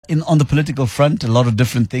On the political front, a lot of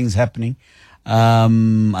different things happening.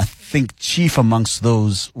 I think chief amongst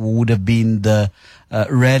those would have been the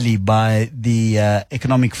rally by the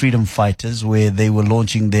economic freedom fighters, where they were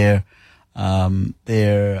launching their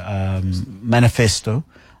manifesto.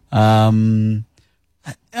 I've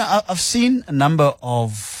seen a number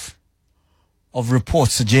of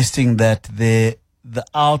reports suggesting that the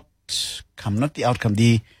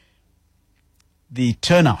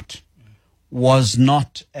turnout was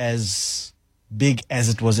not as big as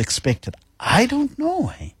it was expected. I don't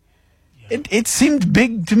know. Eh? Yeah. It seemed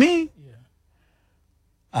big to me.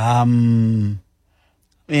 Yeah. And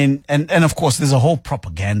of course, there's a whole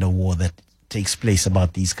propaganda war that takes place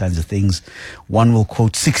about these kinds of things. One will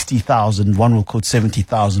quote 60,000, one will quote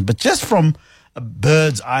 70,000. But just from a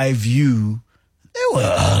bird's eye view, there were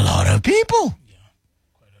a lot of people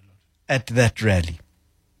at that rally.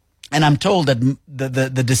 And I'm told that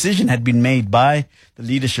the decision had been made by the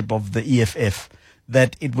leadership of the EFF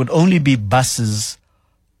that it would only be buses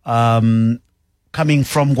coming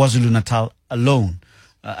from KwaZulu-Natal alone.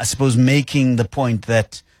 I suppose making the point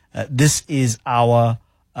that this is our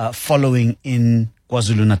following in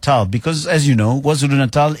KwaZulu-Natal. Because, as you know,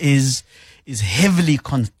 KwaZulu-Natal is heavily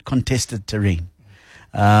contested terrain.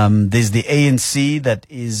 There's the ANC that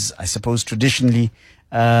is, I suppose, traditionally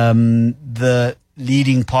the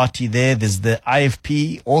leading party there. There's the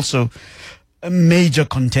IFP, also a major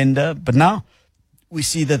contender. But now we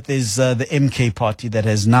see that there's the MK party that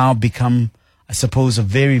has now become, I suppose, a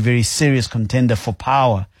very, very serious contender for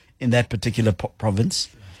power in that particular province.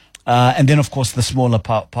 And then, of course, the smaller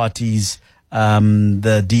parties,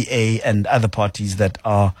 the DA and other parties that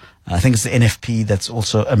are, I think it's the NFP that's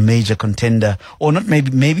also a major contender, or not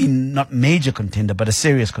maybe not major contender, but a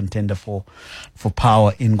serious contender for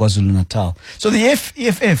power in KwaZulu-Natal. So the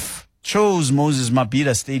EFF chose Moses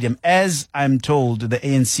Mabhida Stadium, as I'm told the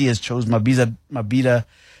ANC has chose Moses Mabhida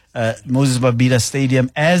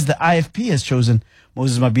Stadium, as the IFP has chosen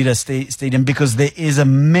Moses Mabhida Stadium, because there is a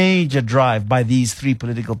major drive by these three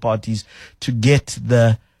political parties to get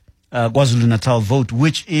the KwaZulu-Natal vote,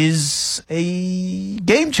 which is a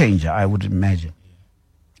game changer, I would imagine.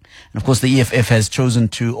 And of course, the EFF has chosen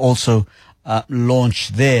to also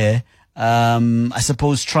launch there, I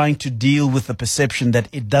suppose, trying to deal with the perception that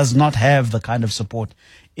it does not have the kind of support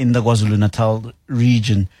in the KwaZulu-Natal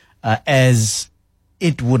region as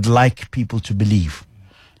it would like people to believe.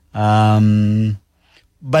 But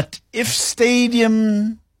if Stadia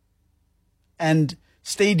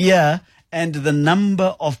and the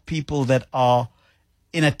number of people that are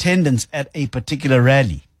in attendance at a particular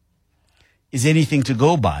rally is anything to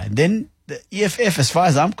go by, then the EFF, as far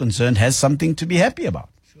as I'm concerned, has something to be happy about.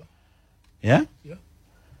 Sure. Yeah? Yeah.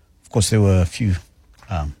 Of course, there were a few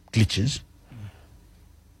glitches.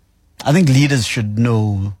 I think leaders should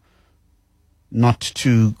know not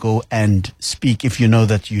to go and speak if you know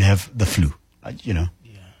that you have the flu. Yeah.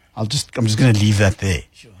 I'm just going to leave that there.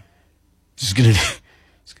 Sure. Just going to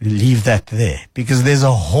leave that there, because there's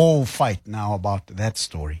a whole fight now about that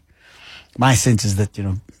story. My sense is that,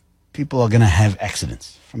 people are going to have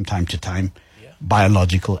accidents from time to time,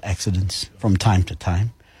 biological accidents from time to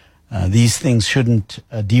time. These things shouldn't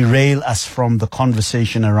derail us from the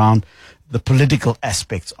conversation around the political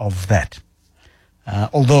aspects of that.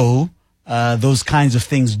 Although those kinds of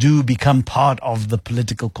things do become part of the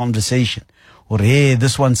political conversation. Or, hey,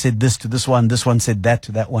 this one said this to this one said that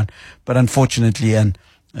to that one. But unfortunately,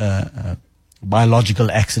 biological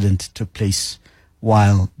accident took place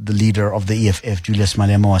while the leader of the EFF, Julius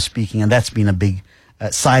Malema, was speaking, and that's been a big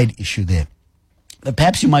side issue there.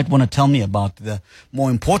 Perhaps you might want to tell me about the more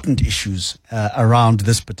important issues around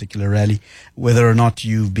this particular rally, whether or not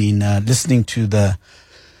you've been listening to the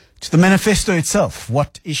manifesto itself.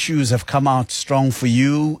 What issues have come out strong for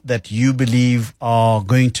you that you believe are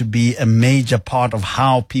going to be a major part of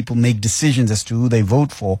how people make decisions as to who they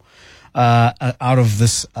vote for out of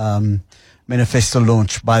this manifesto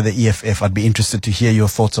launch by the EFF? I'd be interested to hear your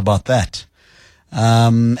thoughts about that.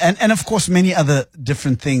 And of course, many other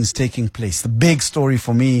different things taking place. The big story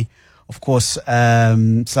for me, of course,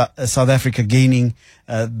 South Africa gaining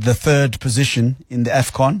the third position in the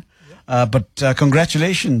AFCON. But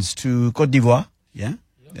congratulations to Côte d'Ivoire,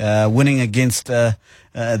 winning against their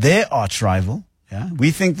arch rival. Yeah,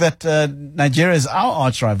 we think that Nigeria is our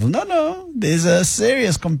arch rival. No, there's a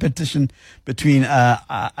serious competition between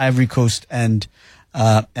Ivory Coast and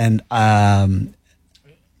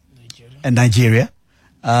Nigeria.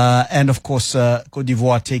 And of course, Côte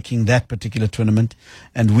d'Ivoire taking that particular tournament,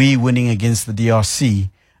 and we winning against the DRC,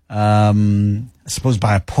 I suppose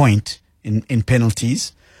by a point in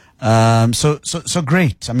penalties. So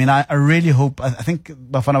great. I mean, I really hope, I think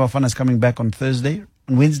Bafana Bafana is coming back on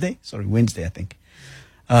Wednesday, I think.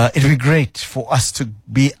 It'll be great for us to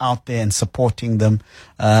be out there and supporting them.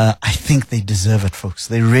 I think they deserve it, folks.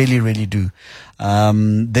 They really, really do.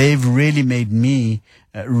 They've really made me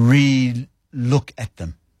re-look at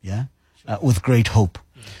them, with great hope.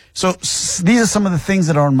 So these are some of the things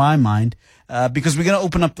that are on my mind, because we're going to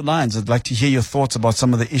open up the lines. I'd like to hear your thoughts about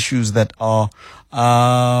some of the issues that are,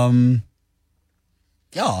 that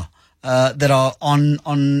are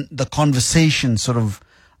on the conversation sort of,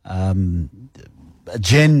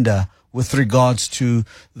 agenda with regards to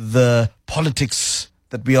the politics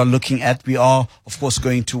that we are looking at. We are, of course,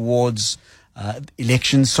 going towards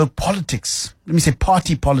elections. So politics, let me say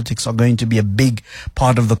party politics, are going to be a big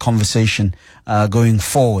part of the conversation going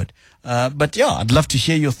forward. But yeah, I'd love to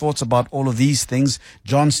hear your thoughts about all of these things.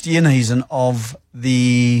 John Steenhuisen of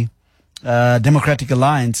the Democratic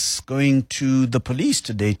Alliance going to the police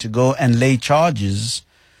today to go and lay charges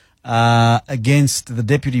against the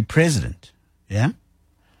deputy president. Yeah?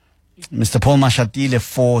 Mr. Paul Mashatile,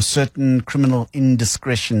 for certain criminal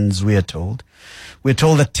indiscretions, we are told. We're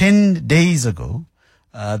told that 10 days ago,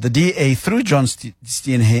 the DA, through John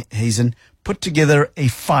Steenhuisen, put together a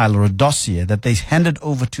file or a dossier that they handed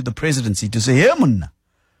over to the presidency to say, hey, Munna,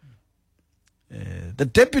 the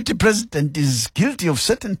deputy president is guilty of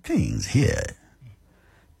certain things here.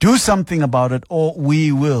 Do something about it, or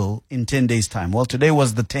we will in 10 days' time. Well, today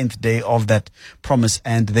was the 10th day of that promise,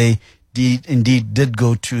 and they indeed did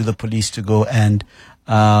go to the police to go and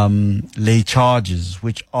lay charges,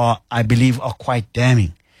 which I believe are quite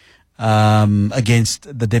damning,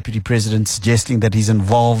 against the deputy president, suggesting that he's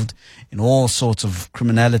involved in all sorts of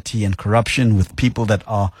criminality and corruption with people that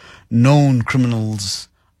are known criminals,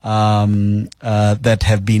 that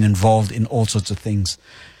have been involved in all sorts of things.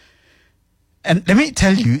 And let me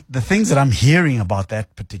tell you, the things that I'm hearing about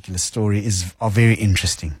that particular story are very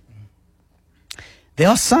interesting. There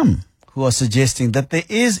are some who are suggesting that there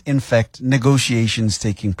is, in fact, negotiations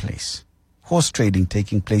taking place, horse trading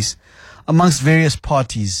taking place amongst various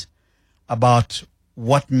parties about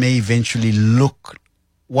what the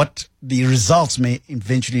results may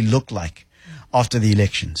eventually look like after the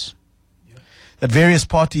elections. That various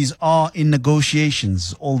parties are in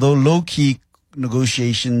negotiations, although low-key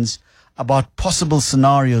negotiations, about possible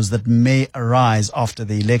scenarios that may arise after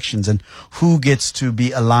the elections and who gets to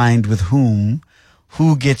be aligned with whom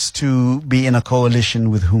gets to be in a coalition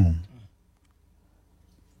with whom.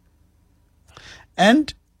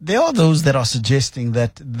 And there are those that are suggesting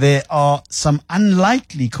that there are some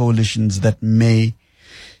unlikely coalitions that may,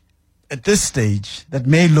 at this stage, that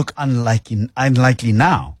may look unlikely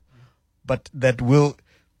now, but that will,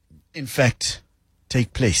 in fact,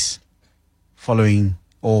 take place following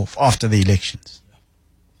or after the elections.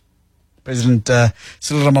 President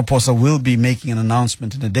Cyril Ramaphosa will be making an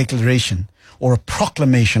announcement and a declaration or a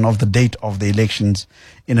proclamation of the date of the elections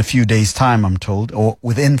in a few days' time, I'm told, or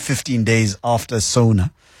within 15 days after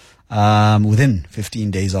SONA. Within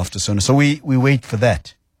 15 days after SONA. So we wait for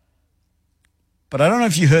that. But I don't know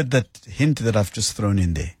if you heard that hint that I've just thrown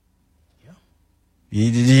in there. Yeah.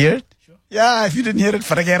 Did you hear it? Sure. Yeah, if you didn't hear it,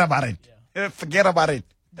 forget about it. Yeah. Forget about it.